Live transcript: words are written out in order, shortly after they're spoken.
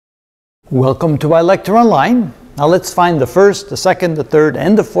Welcome to iLecture Online. Now let's find the first, the second, the third,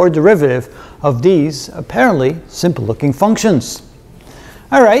 and the fourth derivative of these apparently simple looking functions.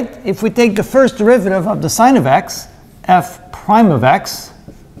 Alright, if we take the first derivative of the sine of x, f prime of x,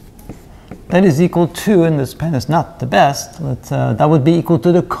 that is equal to, and this pen is not the best, that would be equal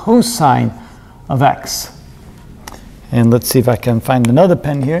to the cosine of x. And let's see if I can find another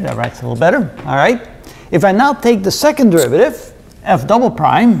pen here that writes a little better. Alright, if I now take the second derivative, f double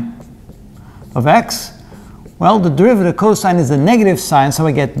prime of x, well, the derivative cosine is a negative sign, so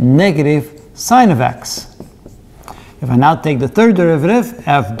I get negative sine of x. If I now take the third derivative,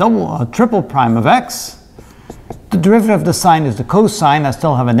 f triple prime of x, the derivative of the sine is the cosine. I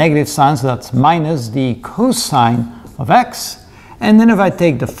still have a negative sign, so that's minus the cosine of x. And then if I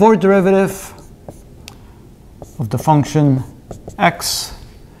take the fourth derivative of the function x,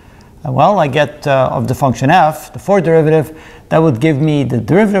 well, I get of the function f, the fourth derivative, that would give me the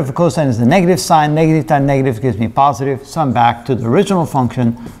derivative of cosine is the negative sign. Negative times negative gives me positive. So I'm back to the original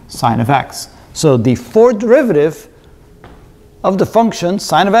function, sine of x. So the fourth derivative of the function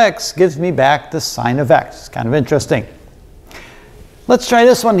sine of x gives me back the sine of x. It's kind of interesting. Let's try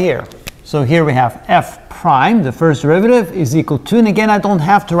this one here. So here we have f prime, the first derivative, is equal to, and again I don't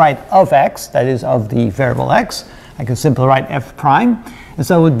have to write of x, that is of the variable x. I can simply write f prime, and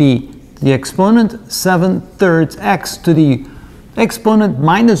so it would be the exponent 7/3 x to the exponent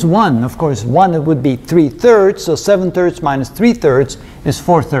minus 1. Of course, 1 it would be 3/3, so 7/3 minus 3/3 is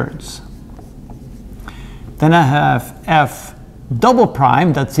 4/3. Then I have f double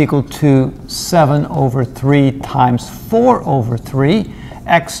prime, that's equal to 7/3 times 4/3,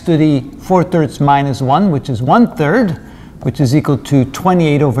 x to the 4/3 minus 1, which is 1/3, which is equal to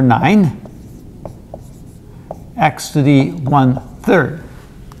 28/9, x to the 1/3.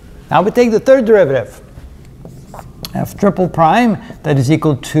 Now we take the third derivative, f triple prime, that is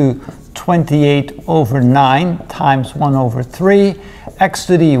equal to 28/9 times 1/3, x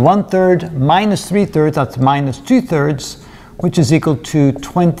to the 1/3 minus 3/3, that's minus 2/3, which is equal to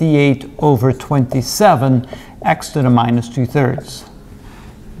 28/27, x to the minus 2/3.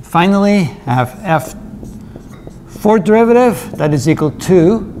 Finally, I have f fourth derivative, that is equal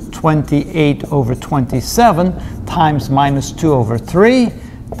to 28/27 times minus 2/3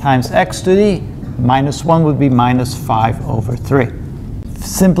 times x to the minus 1 would be minus 5/3.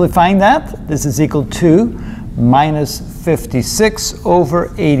 Simplifying that, this is equal to minus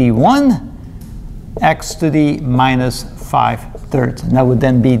 56/81, x to the minus 5/3. And that would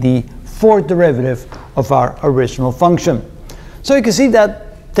then be the fourth derivative of our original function. So you can see that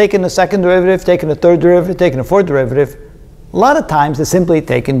taking the second derivative, taking the third derivative, taking the fourth derivative, a lot of times it's simply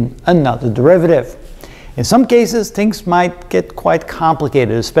taking another derivative. In some cases, things might get quite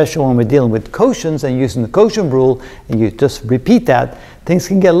complicated, especially when we're dealing with quotients and using the quotient rule, and you just repeat that. Things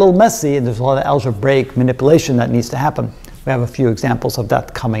can get a little messy, and there's a lot of algebraic manipulation that needs to happen. We have a few examples of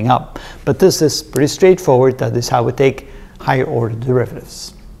that coming up. But this is pretty straightforward. That is how we take higher order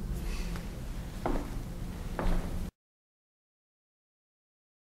derivatives.